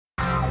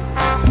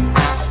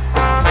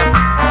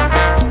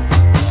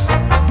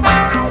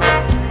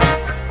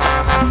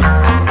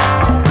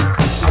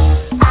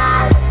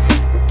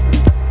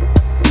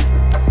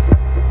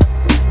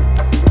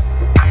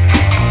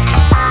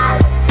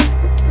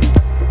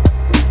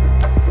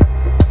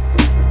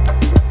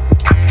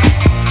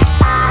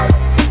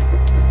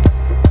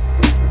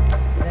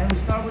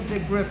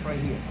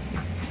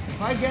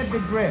I get the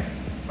grip,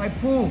 if I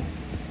pull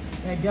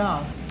that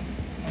down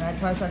and I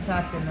try to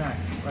attack the neck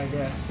right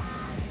there,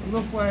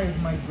 look where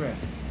is my grip.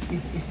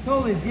 It's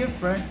totally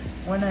different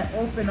when I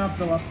open up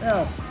the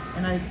lapel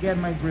and I get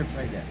my grip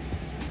right there.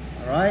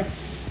 All right,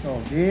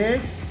 so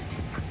this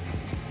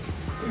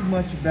is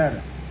much better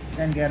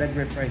than get a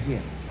grip right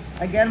here.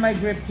 I get my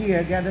grip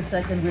here, get the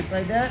second grip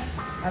right there,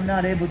 I'm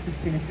not able to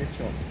finish the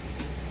choke.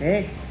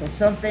 Okay,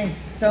 so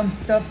some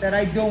stuff that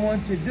I don't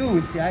want to do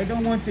is, see, I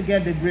don't want to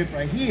get the grip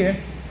right here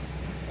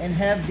and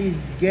have this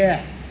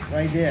gap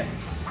right there.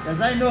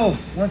 Because I know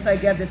once I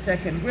get the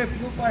second grip,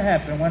 look what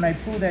happened. When I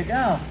pull that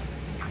down,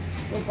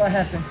 look what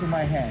happened to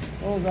my hand.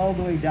 It goes all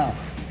the way down.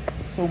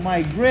 So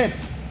my grip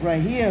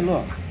right here,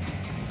 look,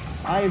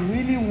 I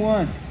really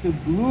want to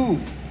glue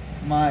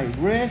my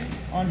wrist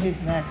on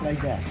his neck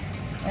like that.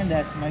 And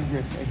that's my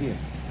grip right here.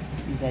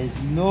 See, there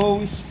is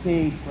no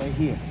space right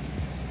here.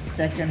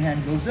 Second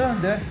hand goes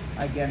under,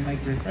 I get my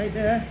grip right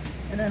there,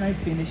 and then I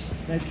finish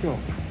that choke.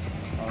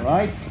 All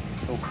right,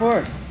 so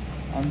first,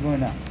 I'm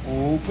gonna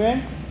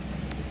open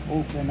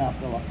up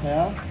the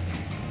lapel,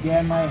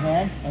 get my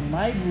hand, and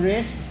my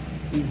wrist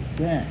is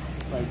bent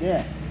right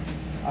there.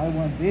 I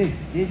want this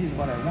is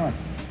what I want.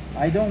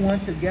 I don't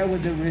want to get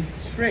with the wrist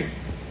straight.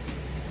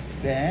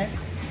 Bend,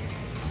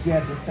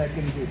 get the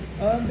second grip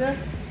under,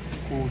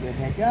 pull the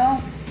head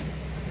down,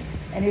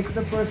 and if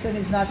the person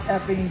is not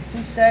tapping in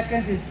 2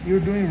 seconds, you're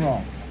doing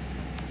wrong.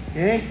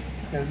 Okay?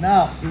 Because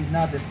now he's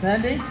not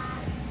defending.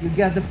 You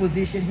get the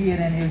position here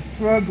and you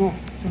struggle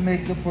to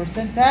make the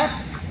person tap.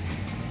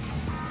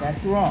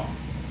 That's wrong.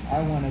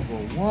 I want to go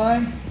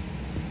 1,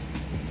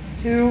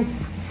 2,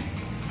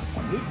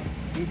 and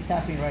he's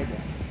tapping right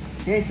there.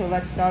 Okay, so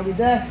let's start with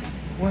that.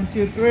 1,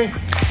 2, 3.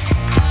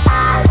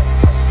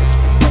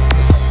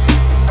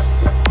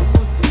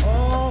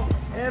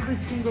 Every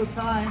single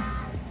time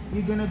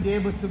you're gonna be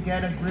able to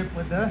get a grip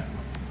with the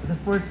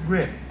first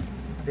grip.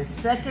 The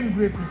second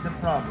grip is the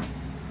problem.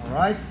 All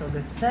right, so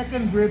the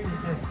second grip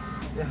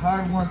is the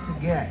hard one to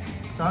get.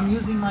 So I'm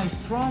using my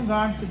strong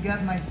arm to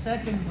get my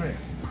second grip.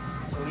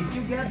 So if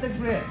you get the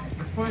grip,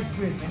 the first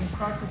grip, and you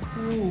start to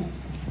pull,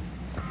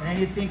 and then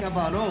you think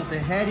about, oh, the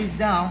head is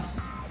down,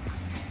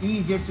 it's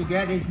easier to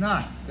get. It's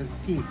not, because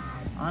you see,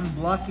 I'm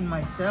blocking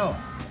myself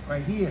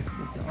right here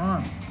with the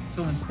arm.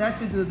 So instead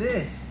to do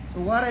this,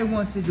 so what I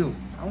want to do,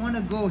 I want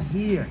to go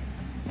here,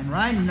 and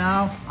right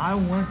now I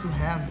want to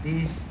have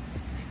this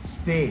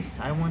space.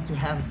 I want to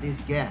have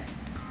this gap,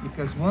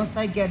 because once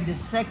I get the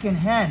second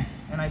hand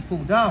and I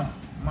pull down,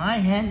 my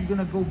hand is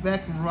gonna go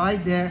back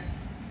right there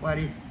what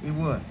it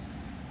was.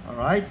 All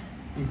right,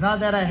 it's not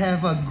that I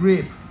have a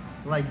grip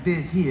like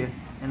this here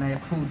and I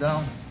pull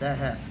down, that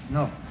happens.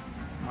 No,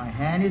 my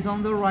hand is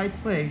on the right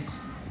place.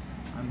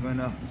 I'm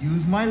gonna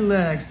use my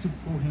legs to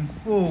pull him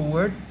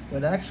forward,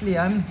 but actually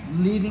I'm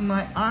leaving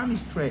my arm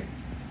straight.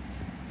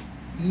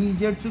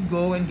 Easier to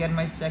go and get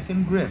my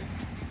second grip.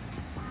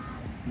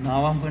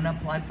 Now I'm gonna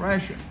apply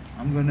pressure.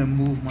 I'm gonna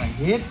move my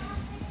hips.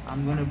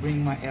 I'm gonna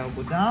bring my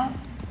elbow down,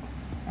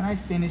 and I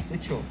finish the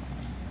choke.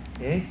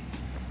 Okay?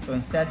 So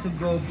instead to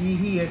be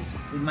here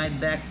with my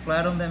back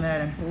flat on the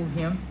mat and pull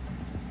him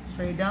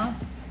straight down,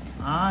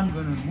 I'm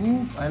gonna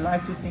move. I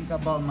like to think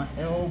about my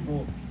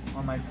elbow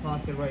on my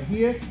pocket right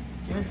here,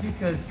 just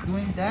because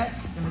doing that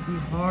is gonna be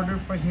harder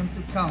for him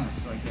to counter.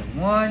 So I get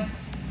 1,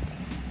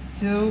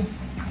 2,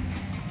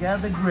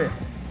 get the grip,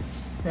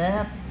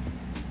 step,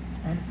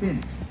 and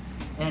finish.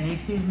 And if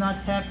he's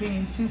not tapping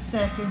in 2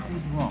 seconds,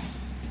 he's wrong.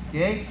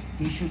 Okay?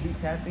 He should be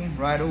tapping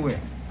right away.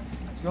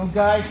 Let's go,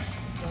 guys.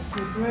 1,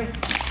 2, 3.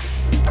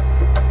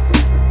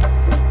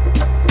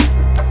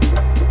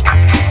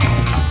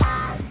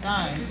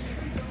 Sometimes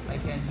I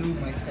can do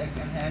my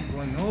second hand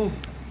going over.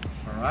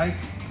 All right?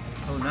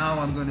 So now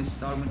I'm going to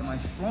start with my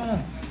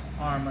strong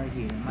arm right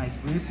here. My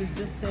grip is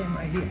the same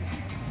right here.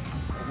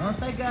 So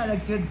once I got a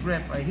good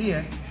grip right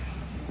here,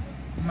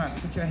 come on,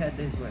 put your head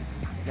this way.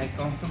 Get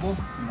comfortable?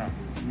 No.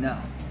 No.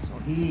 So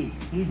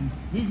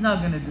he's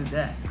not going to do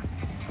that.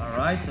 All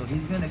right? So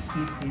he's going to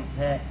keep his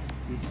head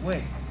this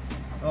way.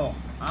 So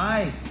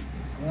I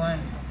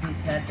want his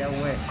head that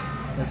way.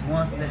 Because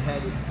once the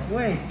head is this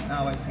way,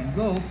 now I can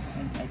go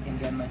and I can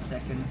get my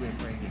second grip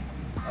right here.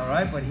 All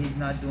right, but he's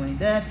not doing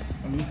that.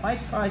 And if I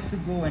try to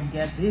go and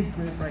get this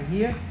grip right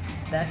here,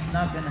 that's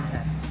not gonna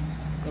happen.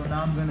 So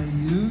now I'm gonna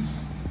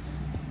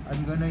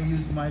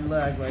use my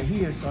leg right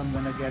here. So I'm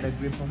gonna get a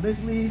grip on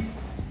this lead.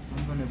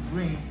 I'm gonna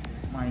bring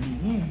my knee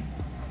in,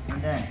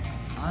 and then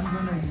I'm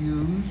gonna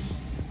use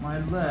my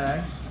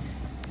leg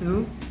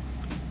to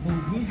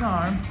move his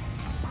arm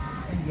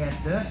and get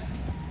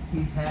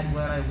his head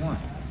where I want.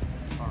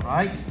 All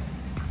right.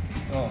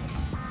 So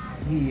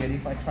here,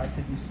 if I try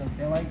to do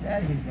something like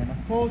that, he's gonna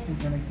pose, he's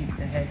gonna keep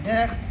the head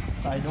there.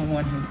 So I don't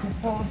want him to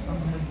pose, so I'm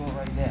gonna go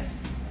right there.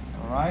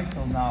 All right,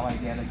 so now I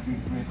get a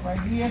good grip right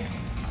here,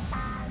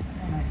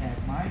 and I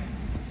have my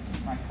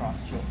cross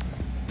choke.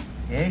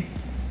 Okay,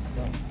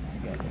 so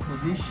I get the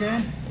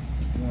position,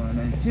 1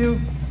 and 2,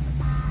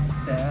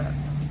 step,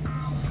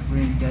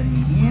 bring the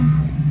knee in.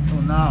 So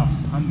now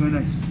I'm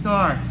gonna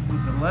start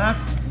with the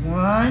left,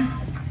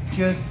 1,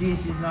 just this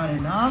is not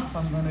enough.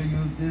 I'm gonna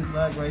use this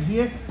leg right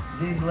here.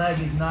 This leg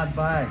is not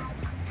by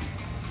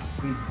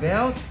his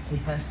belt. It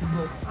has to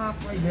go up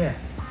right there.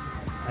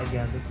 I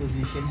got the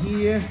position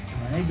here,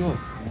 and I go.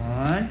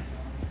 One,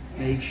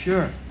 make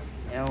sure.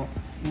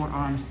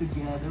 Forearms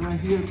together right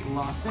here,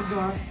 lock the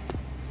guard,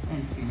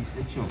 and finish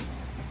the choke.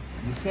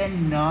 You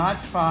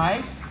cannot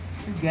try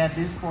to get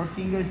these 4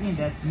 fingers in.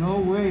 That's no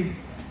way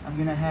I'm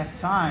gonna have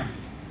time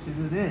to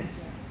do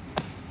this.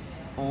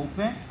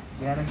 Open,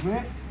 get a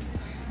grip,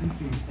 and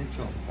finish the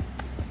choke.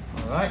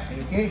 All right,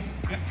 okay?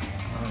 Yep.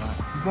 All right,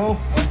 let's go.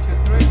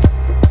 1, 2, 3.